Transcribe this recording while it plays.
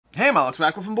Hey, I'm Alex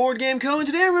Macklin from Board Game Co, and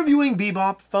today I'm reviewing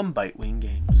Bebop from Bitewing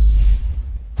Games.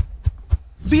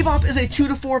 Bebop is a 2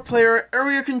 to 4 player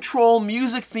area control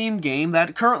music themed game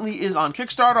that currently is on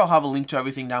Kickstarter. I'll have a link to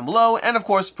everything down below, and of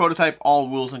course prototype, all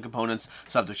rules and components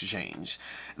subject to change.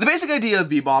 The basic idea of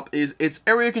Bebop is it's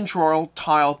area control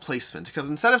tile placement, except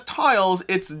instead of tiles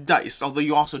it's dice, although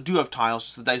you also do have tiles,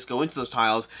 just the dice go into those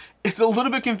tiles. It's a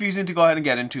little bit confusing to go ahead and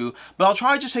get into, but I'll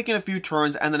try just taking a few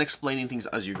turns and then explaining things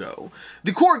as you go.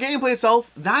 The core gameplay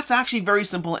itself, that's actually very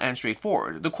simple and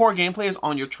straightforward. The core gameplay is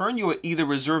on your turn, you are either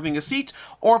reserving a seat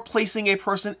or placing a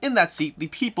person in that seat, the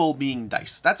people being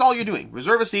dice. That's all you're doing.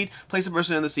 Reserve a seat, place a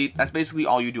person in the seat, that's basically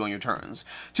all you do on your turns.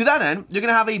 To that end, you're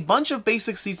going to have a bunch of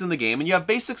basic seats in the game, and you have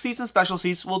basic seats and special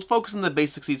seats. We'll focus on the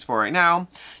basic seats for right now.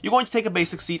 You're going to take a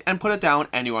basic seat and put it down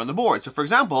anywhere on the board. So for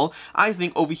example, I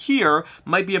think over here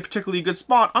might be a particularly good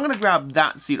spot. I'm going to grab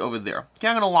that seat over there. Okay,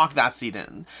 I'm going to lock that seat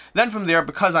in. Then from there,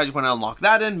 because I just want to unlock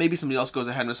that in, maybe somebody else goes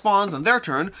ahead and responds on their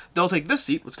turn. They'll take this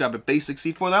seat. Let's grab a basic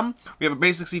seat for them. We have a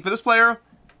basic seat for this player.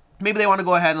 Maybe they want to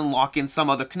go ahead and lock in some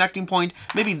other connecting point.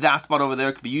 Maybe that spot over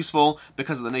there could be useful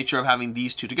because of the nature of having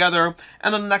these two together.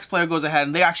 And then the next player goes ahead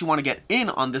and they actually want to get in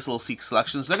on this little seat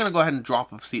selection. So they're going to go ahead and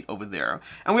drop a seat over there.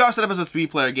 And we are set up as a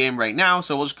 3-player game right now.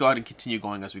 So we'll just go ahead and continue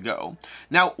going as we go.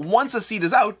 Now, once a seat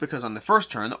is out, because on the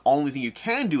first turn, the only thing you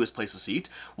can do is place a seat.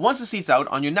 Once the seat's out,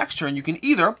 on your next turn, you can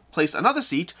either place another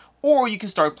seat or you can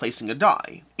start placing a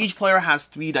die. Each player has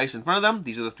 3 dice in front of them.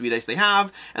 These are the 3 dice they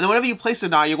have. And then whenever you place a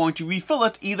die, you're going to refill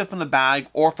it either from the bag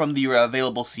or from the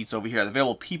available seats over here, the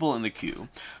available people in the queue.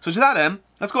 So to that end,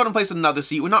 let's go ahead and place another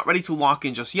seat. We're not ready to lock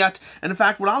in just yet. And in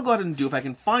fact, what I'll go ahead and do, if I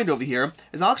can find over here,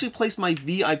 is I'll actually place my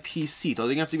VIP seat. Although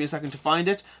you're going to have to give me a second to find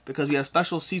it because we have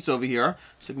special seats over here.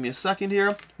 So give me a second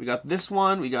here. We got this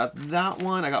one. We got that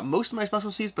one. I got most of my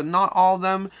special seats, but not all of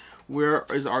them. Where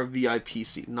is our VIP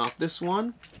seat? Not this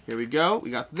one. Here we go. We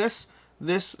got this,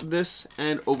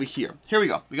 and over here. Here we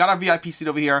go. We got our VIP seat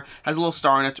over here. Has a little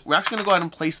star in it. We're actually going to go ahead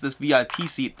and place this VIP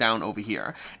seat down over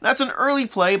here. Now, it's an early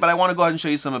play, but I want to go ahead and show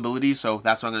you some abilities, so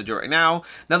that's what I'm going to do right now.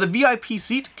 Now, the VIP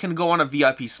seat can go on a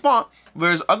VIP spot,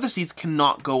 whereas other seats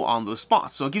cannot go on those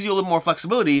spots. So it gives you a little more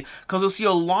flexibility, because you'll see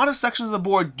a lot of sections of the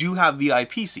board do have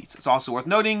VIP seats. It's also worth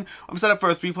noting, I'm set up for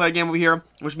a 3-player game over here,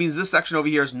 which means this section over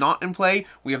here is not in play.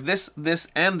 We have this,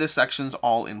 and this section's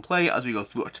all in play as we go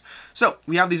through it. So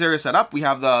we have these areas set up. We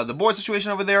have the board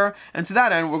situation over there, and to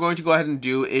that end, what we're going to go ahead and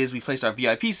do is we place our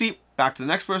VIP seat back to the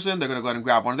next person. They're going to go ahead and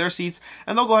grab one of their seats,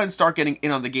 and they'll go ahead and start getting in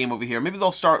on the game over here. Maybe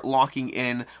they'll start locking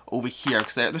in over here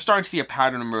because they're starting to see a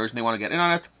pattern emerge and they want to get in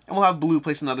on it. And we'll have blue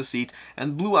place another seat,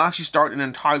 and blue will actually start in an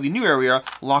entirely new area,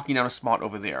 locking down a spot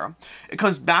over there. It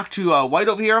comes back to white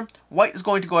over here. White is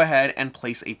going to go ahead and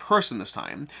place a person this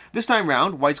time. This time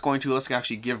round, white's going to, let's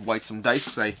actually give white some dice,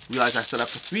 because I realized I set up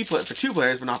for 2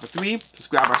 players, but not for 3. Let's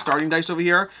grab our starting dice over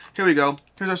here. Here we go.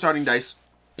 Here's our starting dice.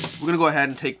 We're going to go ahead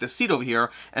and take this seat over here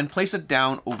and place it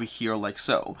down over here like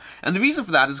so. And the reason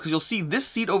for that is because you'll see this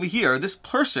seat over here, this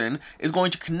person is going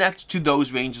to connect to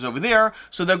those ranges over there,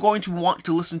 so they're going to want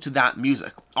to listen to that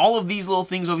music. All of these little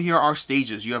things over here are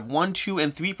stages. You have 1, 2,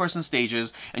 and 3-person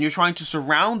stages, and you're trying to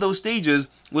surround those stages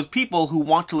with people who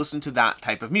want to listen to that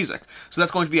type of music. So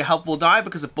that's going to be a helpful die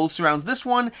because it both surrounds this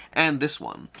one and this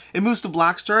one. It moves to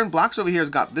Black's turn. Black's over here has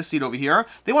got this seat over here.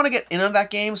 They want to get in on that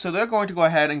game, so they're going to go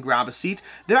ahead and grab a seat.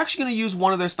 They're actually going to use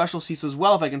one of their special seats as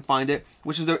well, if I can find it,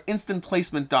 which is their instant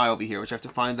placement die over here, which I have to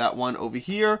find that one over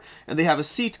here. And they have a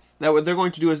seat that what they're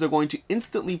going to do is they're going to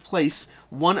instantly place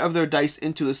one of their dice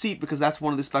into the seat because that's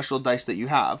one of the special dice that you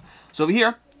have. So over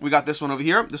here, we got this one over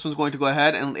here. This one's going to go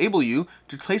ahead and enable you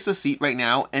to place a seat right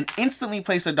now and instantly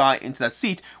place a die into that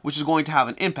seat, which is going to have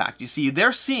an impact. You see,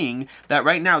 they're seeing that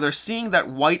right now. They're seeing that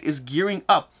white is gearing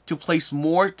up to place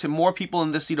more people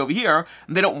in this seat over here,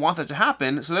 and they don't want that to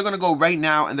happen, so they're going to go right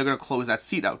now and they're going to close that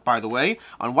seat out. By the way,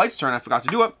 on white's turn, I forgot to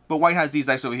do it, but white has these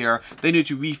dice over here. They need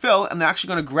to refill, and they're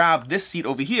actually going to grab this seat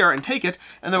over here and take it,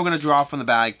 and then we're going to draw from the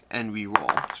bag and re-roll.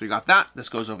 So we got that. This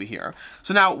goes over here.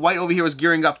 So now white over here is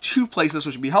gearing up 2 places,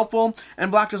 which would be helpful,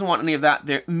 and black doesn't want any of that.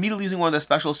 They're immediately using one of their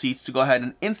special seats to go ahead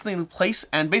and instantly place,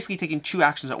 and basically taking 2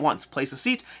 actions at once. Place a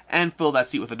seat and fill that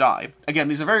seat with a die. Again,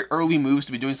 these are very early moves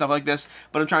to be doing stuff like this,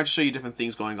 but I'm trying to show you different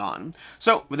things going on.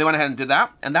 So they went ahead and did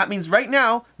that, and that means right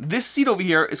now this seat over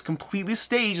here is completely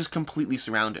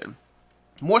surrounded.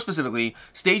 More specifically,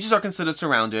 stages are considered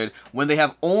surrounded when they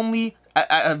have only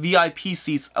VIP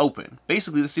seats open.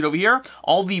 Basically, the seat over here,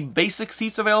 all the basic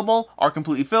seats available are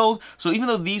completely filled. So even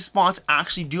though these spots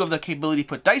actually do have the capability to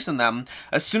put dice in them,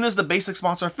 as soon as the basic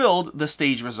spots are filled, the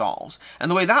stage resolves. And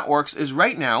the way that works is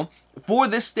right now, for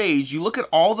this stage, you look at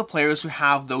all the players who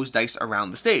have those dice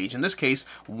around the stage. In this case,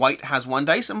 white has 1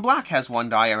 dice and black has 1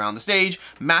 die around the stage,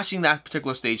 matching that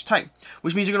particular stage type.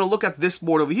 Which means you're going to look at this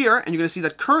board over here, and you're going to see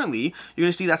that currently, you're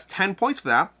going to see that's 10 points for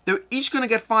that. They're each going to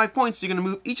get 5 points, so you're going to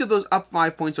move each of those up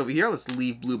 5 points over here. Let's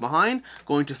leave blue behind,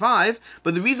 going to 5.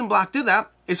 But the reason black did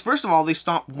that is, first of all, they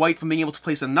stopped white from being able to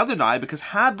place another die, because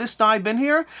had this die been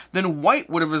here, then white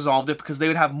would have resolved it because they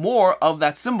would have more of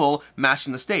that symbol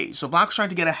matching the stage. So black was trying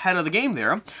to get ahead of the game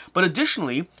there. But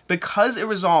additionally, because it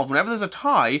resolved, whenever there's a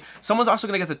tie, someone's also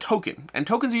going to get the token. And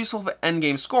tokens are useful for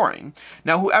endgame scoring.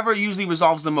 Now, whoever usually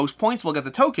resolves the most points will get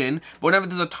the token, but whenever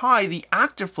there's a tie, the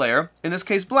active player, in this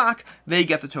case black, they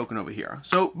get the token over here.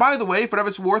 So, by the way, for whatever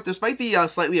it's worth, despite the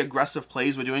slightly aggressive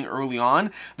plays we're doing early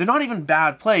on, they're not even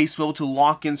bad plays to be able to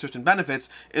lock in certain benefits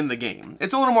in the game.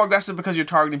 It's a little more aggressive because you're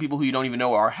targeting people who you don't even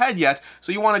know are ahead yet,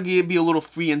 so you want to be a little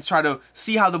free and try to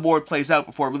see how the board plays out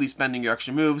before really spending your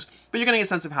extra moves, but you're getting a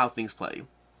sense of how things play.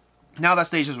 Now that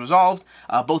stage is resolved,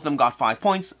 both of them got 5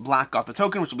 points, black got the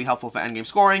token, which will be helpful for endgame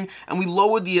scoring, and we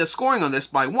lowered the scoring on this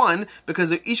by 1, because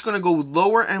they're each going to go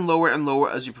lower and lower and lower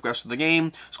as you progress through the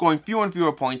game, scoring fewer and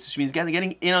fewer points, which means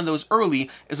getting in on those early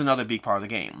is another big part of the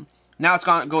game. Now it's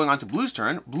going on to blue's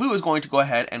turn. Blue is going to go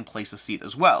ahead and place a seat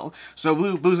as well. So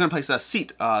blue's going to place a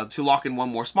seat to lock in one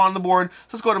more spot on the board. So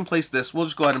let's go ahead and place this. We'll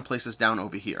just go ahead and place this down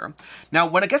over here. Now,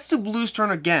 when it gets to blue's turn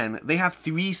again, they have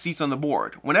 3 seats on the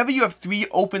board. Whenever you have 3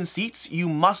 open seats, you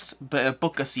must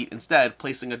book a seat instead,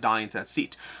 placing a die into that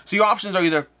seat. So your options are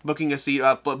either booking a seat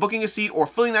or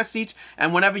filling that seat.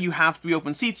 And whenever you have 3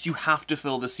 open seats, you have to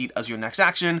fill the seat as your next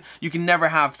action. You can never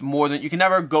have you can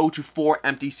never go to 4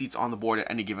 empty seats on the board at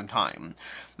any given time.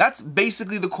 That's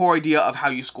basically the core idea of how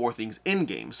you score things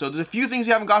in-game. So there's a few things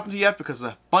we haven't gotten to yet because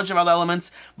there's a bunch of other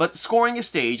elements, but scoring a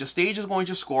stage is going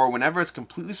to score whenever it's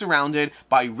completely surrounded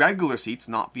by regular seats,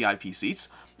 not VIP seats.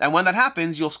 And when that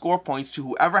happens, you'll score points to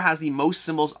whoever has the most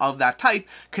symbols of that type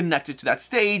connected to that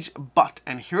stage, but,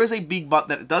 and here is a big but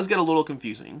that it does get a little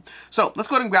confusing. So let's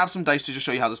go ahead and grab some dice to just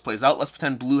show you how this plays out. Let's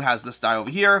pretend blue has this die over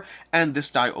here and this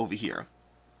die over here.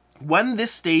 When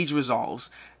this stage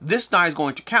resolves, this die is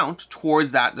going to count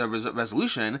towards that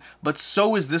resolution, but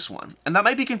so is this one. And that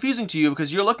might be confusing to you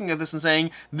because you're looking at this and saying,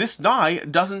 this die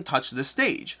doesn't touch this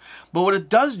stage. But what it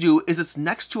does do is it's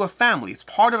next to a family. It's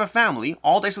part of a family.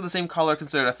 All dice of the same color are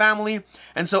considered a family.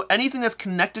 And so anything that's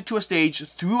connected to a stage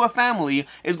through a family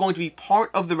is going to be part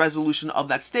of the resolution of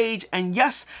that stage. And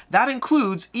yes, that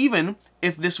includes even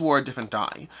if this were a different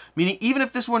die. Meaning even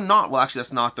if this were not, well, actually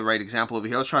that's not the right example over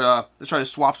here. Let's try to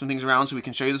swap some things around so we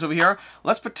can show you this over here.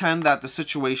 Let's pretend that the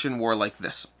situation were like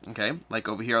this, okay? Like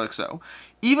over here, like so.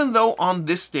 Even though on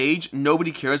this stage,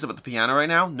 nobody cares about the piano right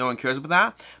now, no one cares about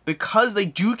that, because they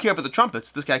do care about the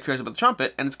trumpets, this guy cares about the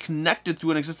trumpet, and it's connected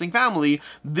through an existing family,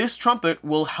 this trumpet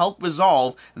will help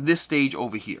resolve this stage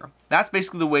over here. That's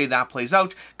basically the way that plays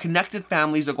out. Connected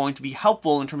families are going to be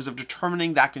helpful in terms of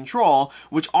determining that control,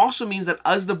 which also means that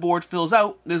as the board fills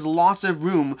out, there's lots of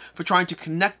room for trying to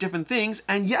connect different things,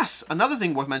 and yes, another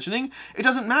thing worth mentioning, it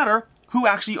doesn't matter who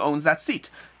actually owns that seat.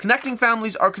 Connecting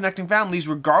families are connecting families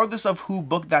regardless of who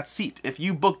booked that seat. If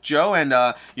you booked Joe and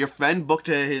your friend booked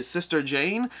his sister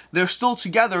Jane, they're still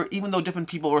together even though different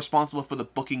people are responsible for the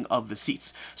booking of the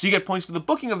seats. So you get points for the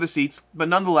booking of the seats, but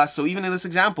nonetheless, so even in this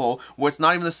example where it's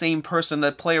not even the same person,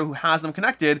 the player who has them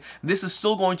connected, this is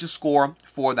still going to score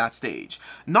for that stage.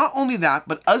 Not only that,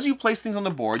 but as you place things on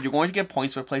the board, you're going to get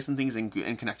points for placing things in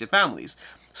connected families.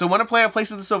 So when a player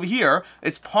places this over here,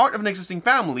 it's part of an existing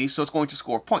family, so it's going to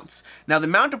score points. Now the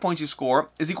amount of points you score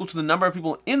is equal to the number of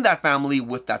people in that family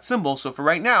with that symbol. So for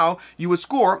right now, you would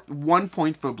score 1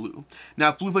 point for blue. Now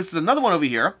if blue places another one over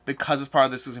here, because it's part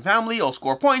of this existing family, it'll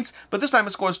score points, but this time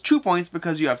it scores 2 points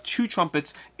because you have 2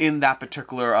 trumpets in that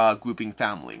particular grouping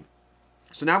family.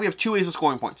 So now we have 2 ways of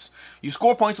scoring points. You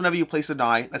score points whenever you place a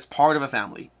die that's part of a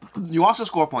family. You also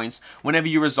score points whenever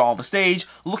you resolve a stage,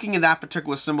 looking at that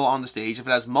particular symbol on the stage. If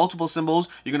it has multiple symbols,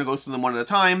 you're going to go through them one at a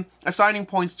time, assigning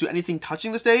points to anything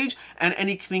touching the stage and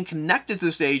anything connected to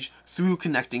the stage through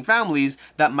connecting families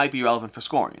that might be relevant for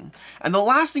scoring. And the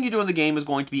last thing you do in the game is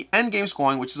going to be endgame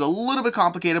scoring, which is a little bit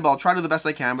complicated, but I'll try to do the best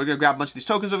I can. We're going to grab a bunch of these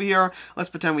tokens over here. Let's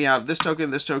pretend we have this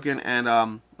token,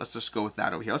 and let's just go with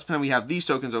that over here. Let's pretend we have these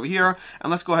tokens over here,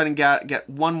 and let's go ahead and get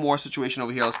one more situation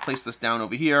over here. Let's place this down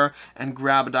over here and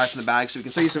grab a die from the bag so we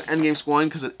can show you some endgame scoring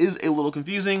because it is a little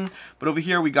confusing. But over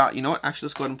here we got, you know what, actually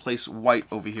let's go ahead and place white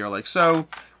over here like so.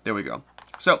 There we go.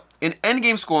 So in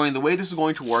endgame scoring, the way this is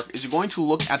going to work is you're going to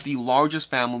look at the largest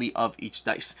family of each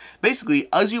dice. Basically,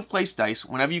 as you place dice,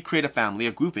 whenever you create a family,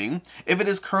 a grouping, if it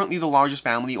is currently the largest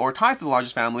family or tied for the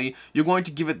largest family, you're going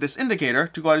to give it this indicator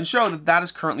to go ahead and show that that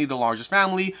is currently the largest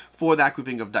family for that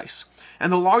grouping of dice.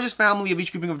 And the largest family of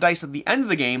each grouping of dice at the end of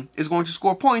the game is going to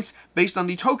score points based on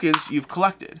the tokens you've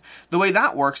collected. The way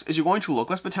that works is you're going to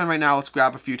look, let's pretend right now, let's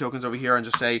grab a few tokens over here and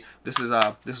just say this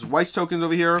is white's tokens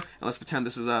over here, and let's pretend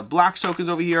this is black's tokens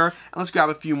over here, and let's grab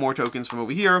a few more tokens from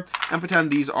over here and pretend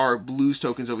these are blue's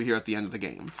tokens over here at the end of the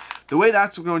game. The way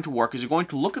that's going to work is you're going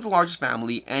to look at the largest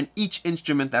family and each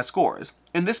instrument that scores.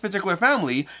 In this particular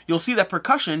family, you'll see that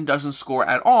percussion doesn't score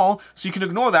at all, so you can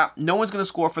ignore that. No one's going to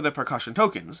score for the percussion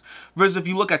tokens. Whereas if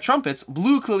you look at trumpets,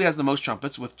 blue clearly has the most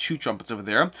trumpets with 2 trumpets over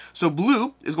there. So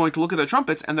blue is going to look at their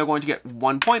trumpets and they're going to get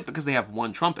 1 point because they have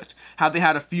 1 trumpet. Had they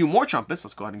had a few more trumpets,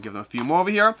 let's go ahead and give them a few more over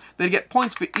here, they'd get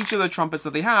points for each of the trumpets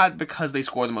that they had because they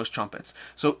score the most trumpets.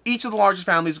 So each of the largest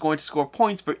families is going to score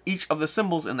points for each of the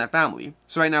symbols in that family.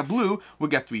 So right now blue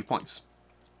would get 3 points.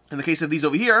 In the case of these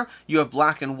over here, you have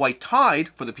black and white tied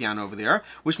for the piano over there,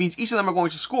 which means each of them are going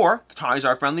to score. The ties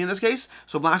are friendly in this case,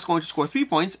 so black's going to score 3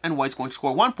 points and white's going to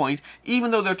score 1 point.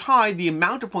 Even though they're tied, the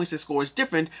amount of points they score is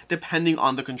different depending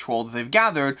on the control that they've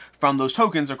gathered from those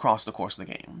tokens across the course of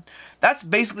the game. That's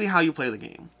basically how you play the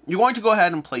game. You're going to go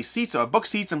ahead and place seats, or book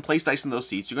seats, and place dice in those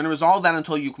seats. You're going to resolve that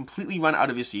until you completely run out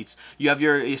of your seats. You have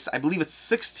your, I believe it's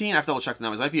 16, I have to double check the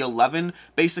numbers, it might be 11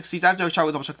 basic seats. I have to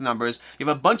double check the numbers. You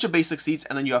have a bunch of basic seats,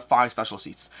 and then you have 5 special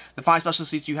seats. The 5 special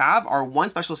seats you have are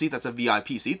 1 special seat that's a VIP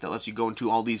seat that lets you go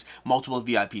into all these multiple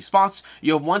VIP spots.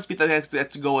 You have 1 seat that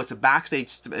gets to go, it's a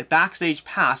backstage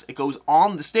pass. It goes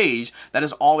on the stage that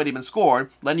has already been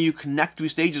scored, letting you connect through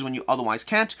stages when you otherwise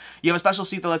can't. You have a special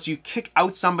seat that lets you kick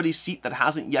out somebody's seat that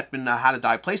hasn't yet been had a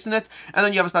die placed in it, and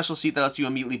then you have a special seat that lets you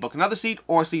immediately book another seat,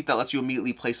 or a seat that lets you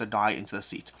immediately place a die into the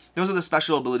seat. Those are the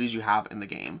special abilities you have in the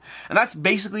game. And that's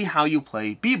basically how you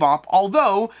play Bebop,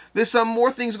 although there's some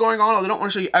more things going on. I don't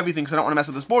want to show you everything because I don't want to mess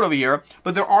with this board over here,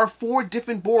 but there are 4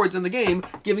 different boards in the game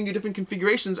giving you different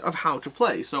configurations of how to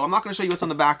play. So I'm not going to show you what's on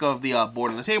the back of the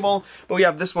board on the table, but we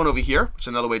have this one over here, which is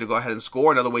another way to go ahead and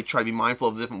score, another way to try to be mindful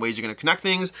of the different ways you're going to connect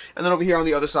things. And then over here on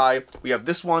the other side, we have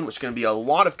this one, which is going to be a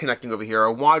lot of connecting over here,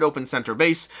 a wide open center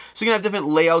base. So you're going to have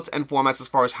different layouts and formats as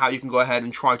far as how you can go ahead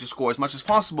and try to score as much as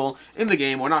possible in the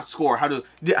game, or not score, how to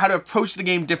approach the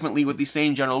game differently with the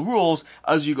same general rules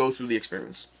as you go through the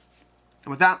experience. And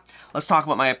with that, let's talk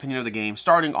about my opinion of the game,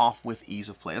 starting off with ease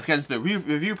of play. Let's get into the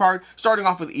review part, starting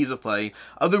off with ease of play.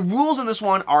 The rules in this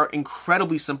one are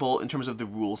incredibly simple in terms of the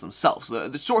rules themselves.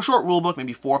 The short rule book,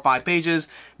 maybe 4 or 5 pages,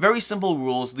 very simple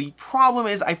rules. The problem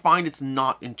is I find it's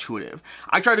not intuitive.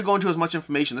 I try to go into as much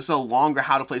information. This is a longer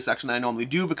how to play section than I normally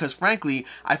do because, frankly,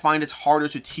 I find it's harder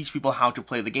to teach people how to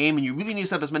play the game, and you really need to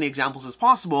set up as many examples as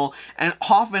possible. And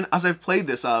often, as I've played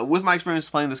this, with my experience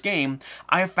playing this game,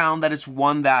 I have found that it's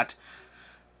one that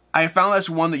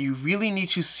you really need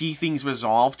to see things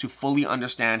resolved to fully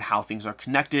understand how things are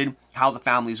connected, how the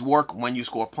families work when you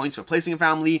score points for placing a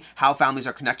family, how families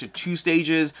are connected to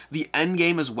stages. The end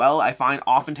game as well, I find,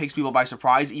 often takes people by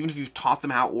surprise. Even if you've taught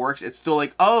them how it works, it's still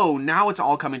like, oh, now it's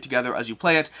all coming together as you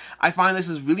play it. I find this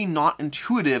is really not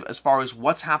intuitive as far as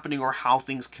what's happening or how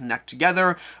things connect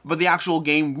together, but the actual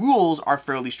game rules are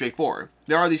fairly straightforward.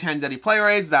 There are these handy-dandy player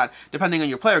aids that, depending on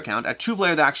your player count, at 2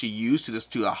 player they're actually used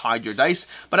to hide your dice,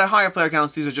 but at higher player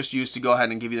counts, these are just used to go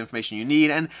ahead and give you the information you need.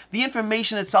 And the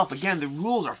information itself, again, the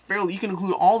rules are fairly, you can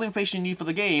include all the information you need for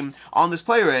the game on this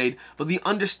player aid, but the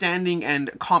understanding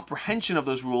and comprehension of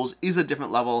those rules is a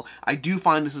different level. I do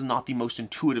find this is not the most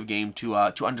intuitive game to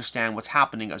understand what's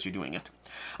happening as you're doing it.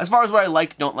 As far as what I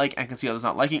like, don't like, and can see others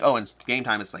not liking, oh, and game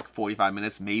time is like 45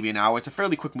 minutes, maybe an hour. It's a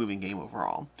fairly quick moving game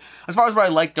overall. As far as what I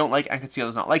like, don't like, and can see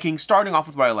others not liking, starting off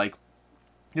with what I like,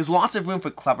 there's lots of room for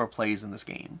clever plays in this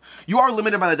game. You are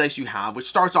limited by the dice you have, which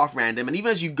starts off random, and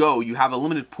even as you go, you have a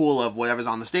limited pool of whatever's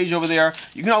on the stage over there.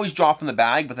 You can always draw from the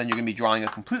bag, but then you're going to be drawing a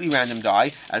completely random die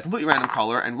at a completely random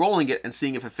color and rolling it and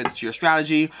seeing if it fits to your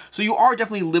strategy. So you are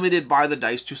definitely limited by the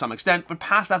dice to some extent, but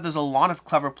past that, there's a lot of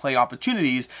clever play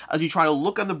opportunities as you try to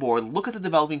look on the board, look at the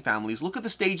developing families, look at the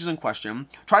stages in question,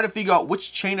 try to figure out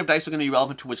which chain of dice are going to be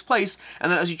relevant to which place, and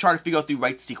then as you try to figure out the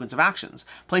right sequence of actions.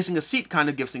 Placing a seat kind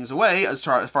of gives things away as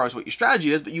far as what your strategy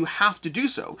is, but you have to do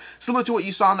so. Similar to what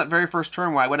you saw in that very first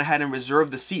turn where I went ahead and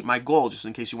reserved the seat. My goal, just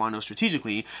in case you want to know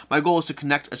strategically, my goal is to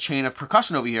connect a chain of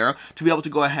percussion over here to be able to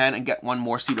go ahead and get one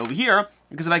more seat over here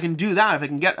because if I can do that, if I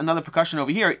can get another percussion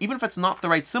over here, even if it's not the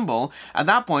right symbol, at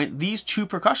that point, these two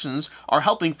percussions are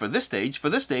helping for this stage,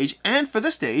 and for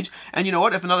this stage. And you know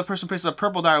what? If another person places a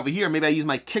purple die over here, maybe I use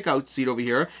my kick out seat over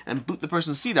here and boot the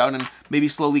person's seat out and maybe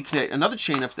slowly create another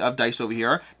chain of dice over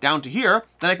here down to here,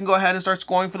 then I can go ahead and start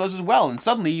scoring for those as well. And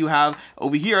suddenly you have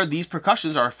over here, these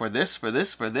percussions are for this, for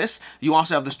this, for this. You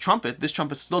also have this trumpet. This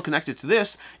trumpet's still connected to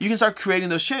this. You can start creating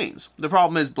those chains. The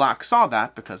problem is black saw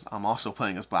that, because I'm also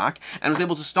playing as black, and was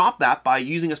able to stop that by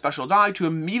using a special die to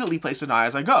immediately place a die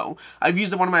as I go. I've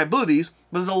used it one of my abilities,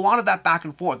 but there's a lot of that back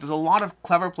and forth. There's a lot of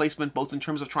clever placement, both in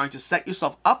terms of trying to set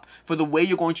yourself up for the way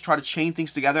you're going to try to chain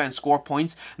things together and score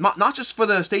points, not just for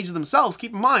the stages themselves.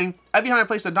 Keep in mind, every time I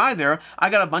placed a die there, I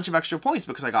got a bunch of extra points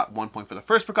because I got 1 point for the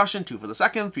first percussion, 2 for the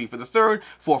second, 3 for the third,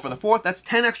 4 for the fourth. That's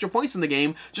 10 extra points in the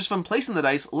game just from placing the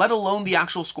dice, let alone the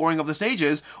actual scoring of the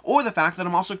stages, or the fact that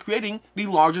I'm also creating the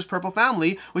largest purple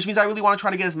family, which means I really want to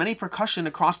try to get as many percussion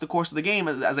across the course of the game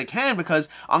as I can, because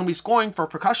I'm going to be scoring for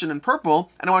percussion and purple,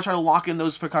 and I want to try to lock in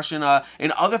those percussion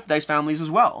in other dice families as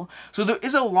well. So there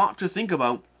is a lot to think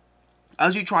about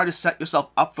as you try to set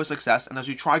yourself up for success, and as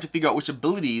you try to figure out which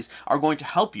abilities are going to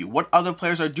help you, what other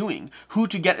players are doing, who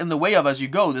to get in the way of as you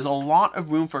go. There's a lot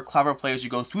of room for clever play as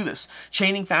you go through this.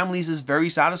 Chaining families is very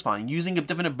satisfying. Using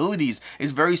different abilities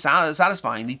is very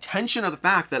satisfying. The tension of the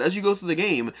fact that as you go through the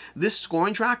game, this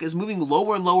scoring track is moving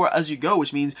lower and lower as you go,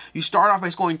 which means you start off by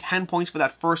scoring 10 points for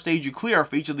that first stage you clear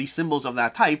for each of these symbols of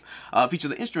that type, for each of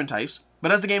the instrument types.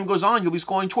 But as the game goes on, you'll be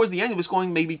scoring towards the end, you'll be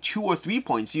scoring maybe 2 or 3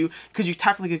 points. Because you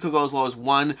technically could go as low as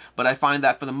 1, but I find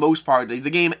that for the most part, the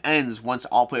game ends once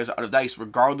all players are out of dice,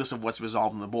 regardless of what's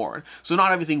resolved on the board. So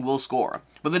not everything will score.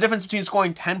 But the difference between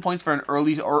scoring 10 points for an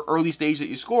early stage that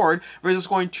you scored versus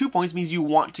scoring 2 points means you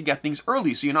want to get things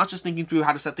early. So you're not just thinking through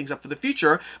how to set things up for the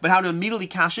future, but how to immediately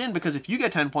cash in, because if you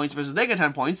get 10 points versus they get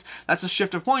 10 points, that's a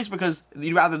shift of points, because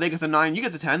you'd rather they get the 9, you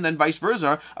get the 10, then vice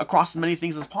versa, across as many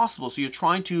things as possible. So you're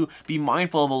trying to be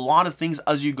mindful of a lot of things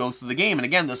as you go through the game. And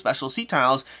again, those special seat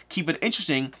tiles keep it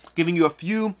interesting, giving you a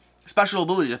few special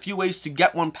abilities, a few ways to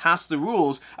get one past the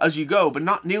rules as you go, but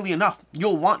not nearly enough.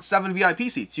 You'll want 7 VIP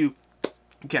seats. You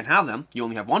can't have them. You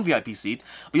only have 1 VIP seat,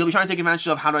 but you'll be trying to take advantage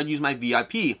of how do I use my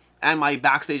VIP and my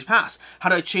backstage pass. How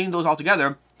do I chain those all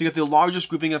together to get the largest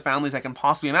grouping of families I can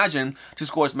possibly imagine to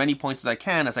score as many points as I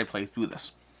can as I play through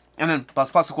this. And then plus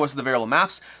of course the variable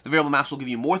maps. The variable maps will give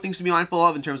you more things to be mindful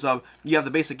of in terms of you have the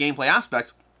basic gameplay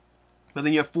aspect, but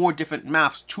then you have 4 different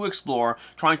maps to explore,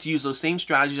 trying to use those same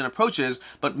strategies and approaches,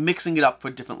 but mixing it up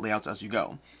for different layouts as you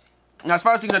go. Now, as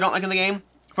far as things I don't like in the game,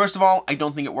 first of all, I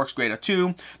don't think it works great at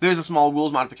 2. There's a small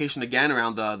rules modification again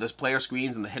around this player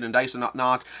screens and the hidden dice and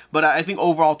whatnot, but I think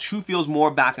overall 2 feels more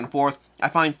back and forth. I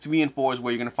find 3 and 4 is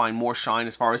where you're going to find more shine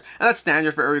as far as, and that's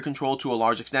standard for area control to a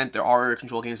large extent. There are area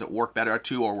control games that work better at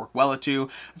 2 or work well at 2.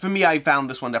 For me, I found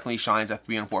this one definitely shines at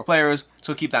 3 and 4 players,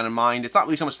 so keep that in mind. It's not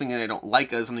really so much something that I don't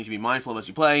like as something to be mindful of as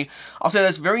you play. I'll say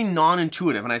that's very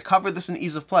non-intuitive, and I covered this in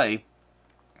ease of play.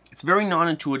 It's very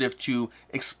non-intuitive to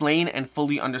explain and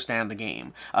fully understand the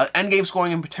game. Endgame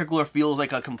scoring in particular feels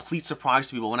like a complete surprise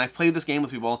to people. When I've played this game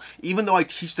with people, even though I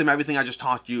teach them everything I just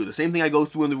taught you, the same thing I go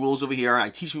through in the rules over here, I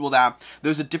teach people that,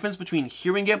 there's a difference between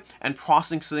hearing it and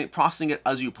processing it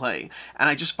as you play. And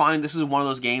I just find this is one of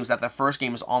those games that the first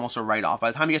game is almost a write-off.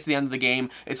 By the time you get to the end of the game,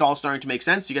 it's all starting to make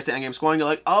sense. You get to endgame scoring, you're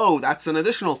like, oh, that's an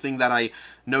additional thing that I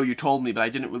know you told me, but I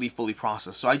didn't really fully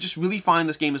process. So I just really find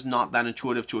this game is not that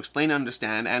intuitive to explain and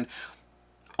understand, and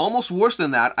almost worse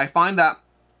than that, I find that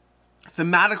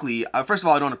thematically, first of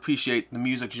all, I don't appreciate the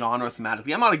music genre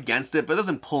thematically. I'm not against it, but it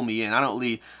doesn't pull me in.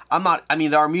 I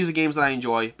mean, there are music games that I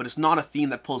enjoy, but it's not a theme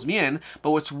that pulls me in.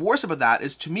 But what's worse about that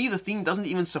is, to me, the theme doesn't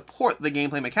even support the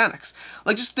gameplay mechanics.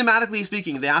 Like, just thematically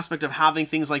speaking, the aspect of having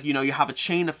things like, you know, you have a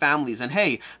chain of families, and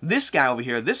hey, this guy over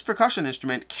here, this percussion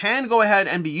instrument can go ahead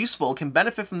and be useful, can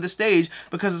benefit from this stage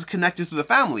because it's connected to the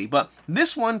family, but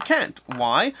this one can't.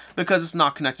 Why? Because it's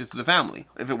not connected to the family.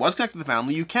 If it was connected to the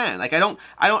family, you can. Like, I don't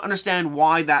understand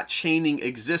why that chaining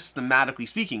exists thematically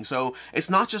speaking. So it's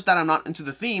not just that I'm not into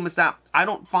the theme, it's that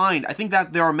I think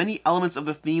that there are many elements of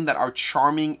the theme that are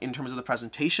charming in terms of the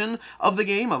presentation of the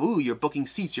game, of, ooh, you're booking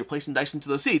seats, you're placing dice into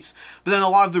those seats, but then a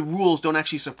lot of the rules don't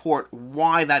actually support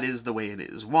why that is the way it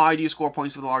is. Why do you score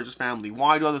points for the largest family?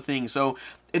 Why do other things? So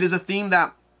it is a theme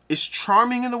that is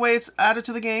charming in the way it's added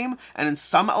to the game, and in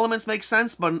some elements makes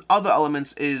sense, but in other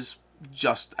elements is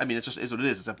just, I mean, it just is what it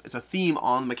is. It's a theme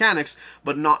on mechanics,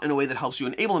 but not in a way that helps you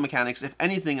enable the mechanics, if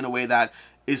anything, in a way that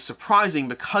is surprising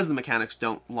because the mechanics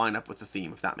don't line up with the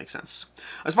theme, if that makes sense.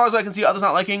 As far as what I can see others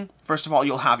not liking, First of all,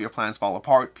 you'll have your plans fall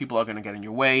apart. People are going to get in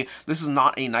your way. This is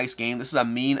not a nice game. This is a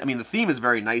mean, I mean, the theme is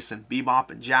very nice and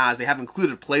bebop and jazz. They have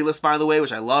included playlists, by the way,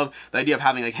 which I love. The idea of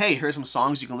having like, hey, here's some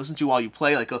songs you can listen to while you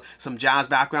play, like some jazz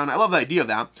background. I love the idea of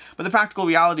that. But the practical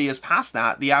reality is past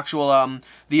that. The actual,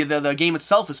 the game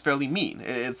itself is fairly mean.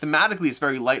 Thematically, it's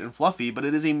very light and fluffy, but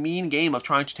it is a mean game of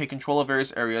trying to take control of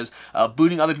various areas,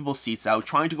 booting other people's seats out,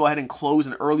 trying to go ahead and close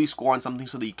an early score on something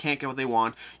so that you can't get what they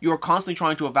want. You are constantly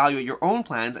trying to evaluate your own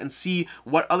plans and see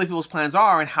what other people's plans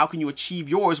are and how can you achieve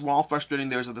yours while frustrating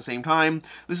theirs at the same time.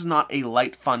 This is not a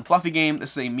light, fun, fluffy game.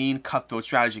 This is a mean, cutthroat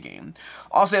strategy game.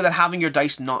 I'll say that having your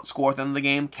dice not score at the end of the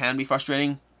game can be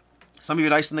frustrating. Some of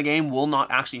your dice in the game will not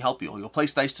actually help you. You'll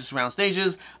place dice to surround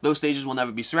stages, those stages will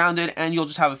never be surrounded, and you'll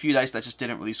just have a few dice that just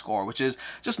didn't really score, which is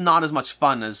just not as much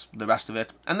fun as the rest of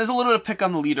it. And there's a little bit of pick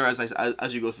on the leader as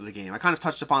you go through the game. I kind of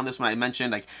touched upon this when I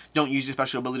mentioned, like, don't use your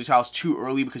special ability tiles too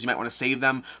early because you might want to save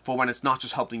them for when it's not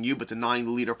just helping you, but denying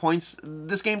the leader points.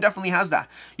 This game definitely has that.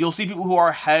 You'll see people who are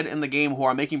ahead in the game who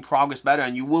are making progress better,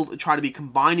 and you will try to be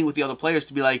combining with the other players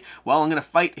to be like, well, I'm going to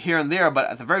fight here and there, but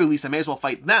at the very least, I may as well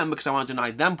fight them because I want to deny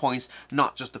them points,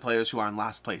 not just the players who are in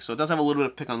last place. So it does have a little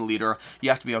bit of pick on the leader. You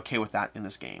have to be okay with that in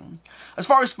this game. As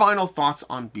far as final thoughts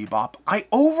on Bebop, I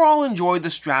overall enjoyed the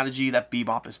strategy that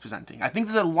Bebop is presenting. I think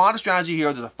there's a lot of strategy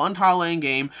here. There's a fun tile laying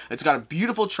game. It's got a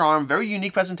beautiful charm, very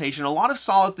unique presentation, a lot of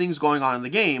solid things going on in the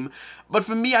game. But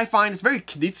for me, I find it's very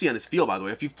Knizia in its feel, by the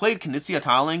way. If you've played Knizia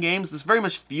tile laying games, this very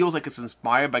much feels like it's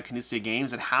inspired by Knizia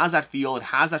games. It has that feel, it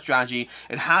has that strategy,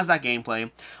 it has that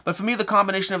gameplay. But for me, the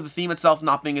combination of the theme itself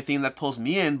not being a theme that pulls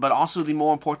me in, but also the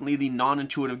more importantly, the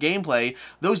non-intuitive gameplay,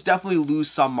 those definitely lose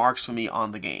some marks for me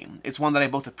on the game. It's one that I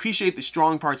both appreciate the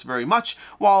strong parts very much,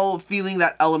 while feeling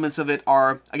that elements of it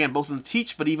are, again, both in the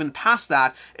teach, but even past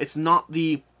that, it's not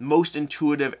the most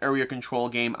intuitive area control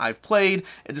game I've played,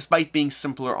 despite being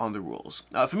simpler on the rules.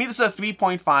 For me, this is a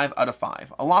 3.5 out of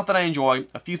 5. A lot that I enjoy,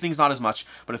 a few things not as much,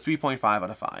 but a 3.5 out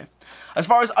of 5. As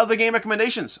far as other game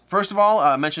recommendations, first of all,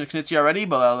 I mentioned Knizia already,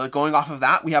 but going off of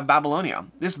that, we have Babylonia.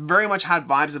 This very much had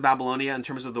vibes of Babylonia in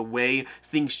terms of the way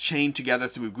things chain together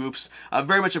through groups.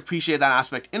 Very much appreciate that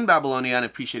aspect in Babylonia and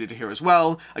appreciate it here as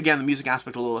well. Again, the music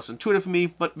aspect a little less intuitive for me,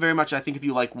 but very much I think if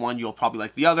you like one, you'll probably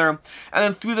like the other. And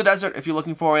then Through the Desert, if you're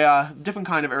looking for a different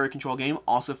kind of area control game,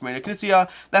 also from Knizia,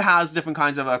 that has different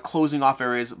kinds of closing off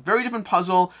areas. Very different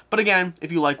puzzle, but again,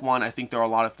 if you like one, I think there are a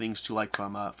lot of things to like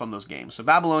from those games. So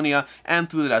Babylonia and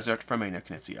Through the Desert from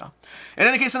Knizia. In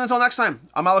any case, and until next time,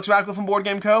 I'm Alex Radical from Board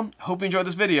Game Co. Hope you enjoyed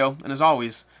this video, and as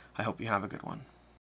always, I hope you have a good one.